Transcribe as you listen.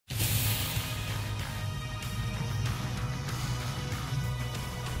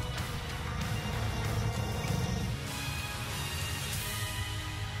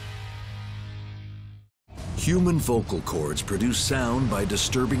Human vocal cords produce sound by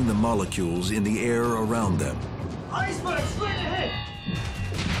disturbing the molecules in the air around them. Iceberg, straight ahead!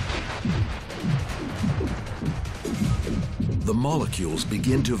 The molecules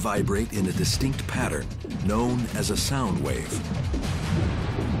begin to vibrate in a distinct pattern known as a sound wave.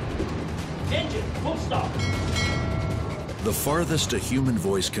 Engine, full stop. The farthest a human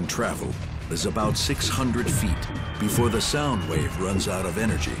voice can travel is about 600 feet before the sound wave runs out of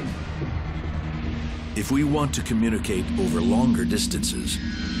energy. If we want to communicate over longer distances,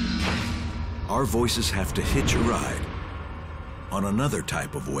 our voices have to hitch a ride on another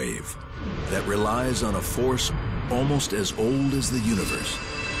type of wave that relies on a force almost as old as the universe.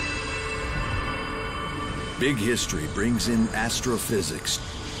 Big History brings in astrophysics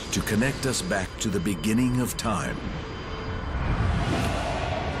to connect us back to the beginning of time.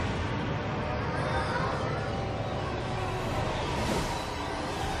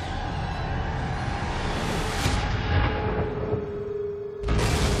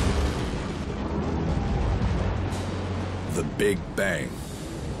 The Big Bang.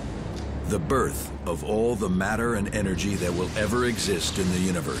 The birth of all the matter and energy that will ever exist in the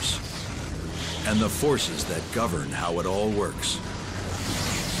universe, and the forces that govern how it all works.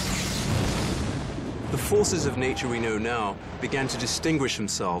 The forces of nature we know now began to distinguish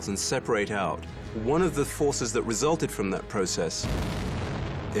themselves and separate out. One of the forces that resulted from that process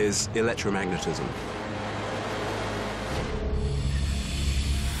is electromagnetism.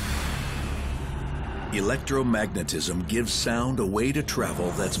 Electromagnetism gives sound a way to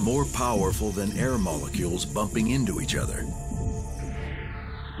travel that's more powerful than air molecules bumping into each other.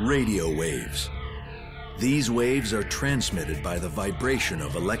 Radio waves. These waves are transmitted by the vibration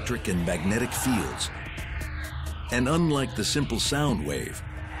of electric and magnetic fields. And unlike the simple sound wave,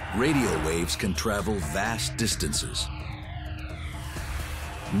 radio waves can travel vast distances.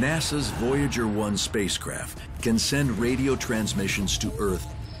 NASA's Voyager 1 spacecraft can send radio transmissions to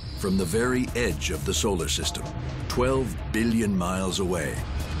Earth from the very edge of the solar system, 12 billion miles away.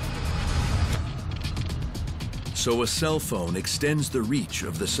 So a cell phone extends the reach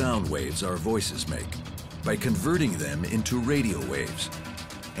of the sound waves our voices make by converting them into radio waves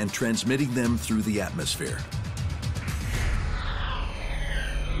and transmitting them through the atmosphere.